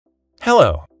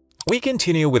Hello! We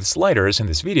continue with sliders in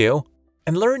this video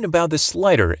and learn about the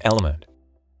slider element.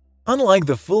 Unlike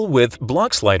the full-width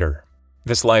block slider,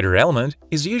 the slider element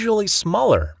is usually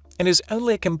smaller and is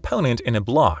only a component in a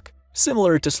block,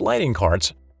 similar to sliding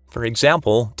cards, for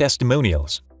example,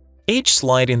 Testimonials. Each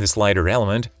slide in the slider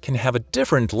element can have a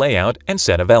different layout and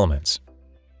set of elements.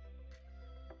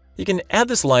 You can add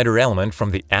the slider element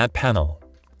from the Add panel.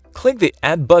 Click the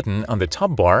Add button on the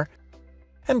top bar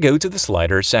and go to the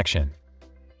slider section.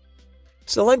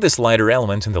 Select the slider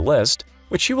element in the list,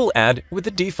 which you will add with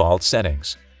the default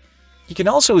settings. You can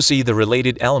also see the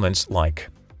related elements like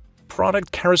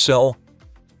Product Carousel,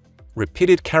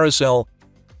 Repeated Carousel,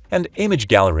 and Image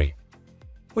Gallery,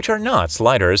 which are not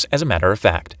sliders as a matter of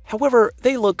fact. However,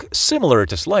 they look similar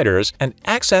to sliders, and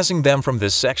accessing them from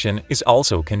this section is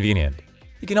also convenient.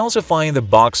 You can also find the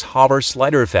box hover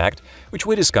slider effect, which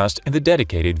we discussed in the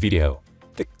dedicated video.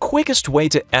 The quickest way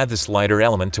to add the slider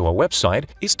element to a website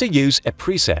is to use a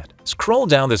preset. Scroll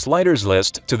down the sliders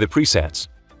list to the presets.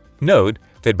 Note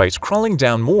that by scrolling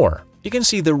down more, you can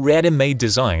see the ready-made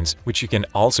designs which you can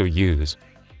also use.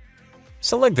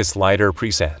 Select the slider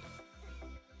preset.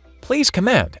 Please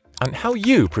comment on how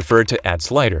you prefer to add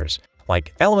sliders,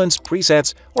 like elements,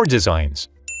 presets, or designs.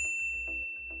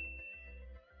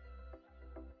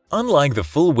 Unlike the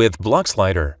full-width block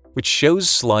slider, which shows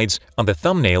slides on the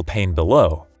thumbnail pane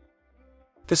below,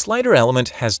 the slider element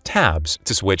has tabs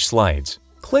to switch slides.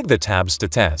 Click the tabs to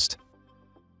test.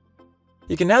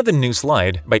 You can add the new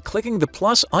slide by clicking the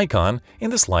plus icon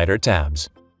in the slider tabs.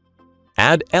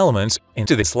 Add elements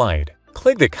into the slide.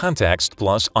 Click the context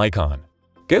plus icon.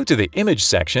 Go to the image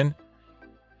section,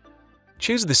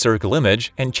 choose the circle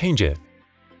image and change it.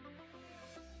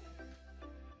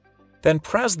 Then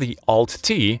press the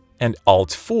Alt-T and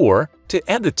Alt-4 to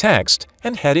add the text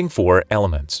and heading 4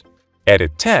 elements.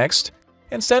 Edit text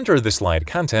and center the slide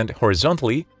content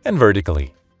horizontally and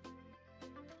vertically.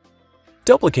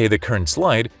 Duplicate the current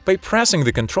slide by pressing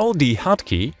the Ctrl-D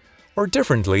hotkey or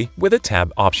differently with the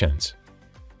tab options.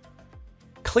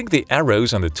 Click the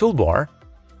arrows on the toolbar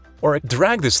or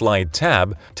drag the slide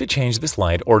tab to change the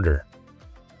slide order.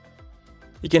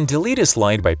 You can delete a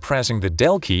slide by pressing the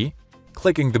Del key,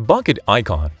 clicking the bucket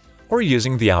icon, or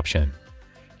using the option.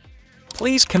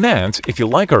 Please comment if you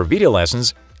like our video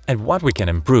lessons and what we can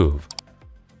improve.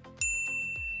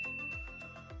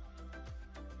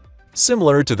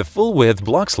 Similar to the full-width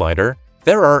block slider,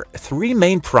 there are 3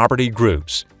 main property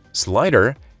groups: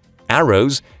 slider,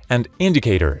 arrows, and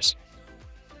indicators.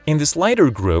 In the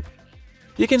slider group,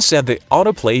 you can set the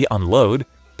autoplay on load,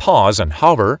 pause on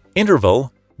hover,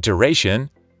 interval, duration,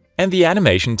 and the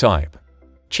animation type.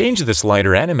 Change the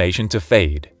slider animation to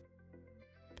fade.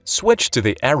 Switch to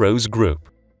the arrows group.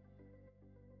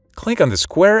 Click on the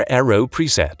square arrow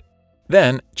preset.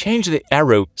 Then change the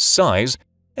arrow size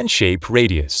and shape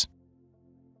radius.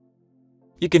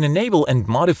 You can enable and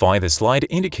modify the slide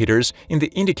indicators in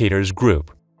the indicators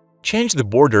group. Change the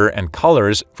border and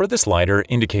colors for the slider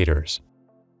indicators.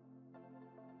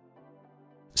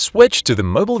 Switch to the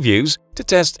mobile views to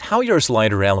test how your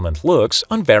slider element looks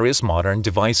on various modern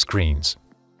device screens.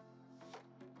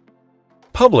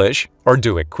 Publish or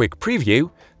do a quick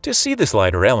preview to see the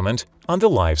slider element on the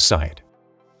live site.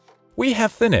 We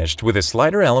have finished with the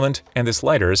slider element and the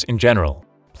sliders in general.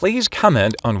 Please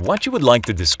comment on what you would like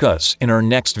to discuss in our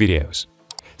next videos.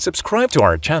 Subscribe to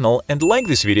our channel and like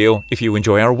this video if you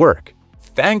enjoy our work.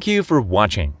 Thank you for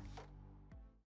watching.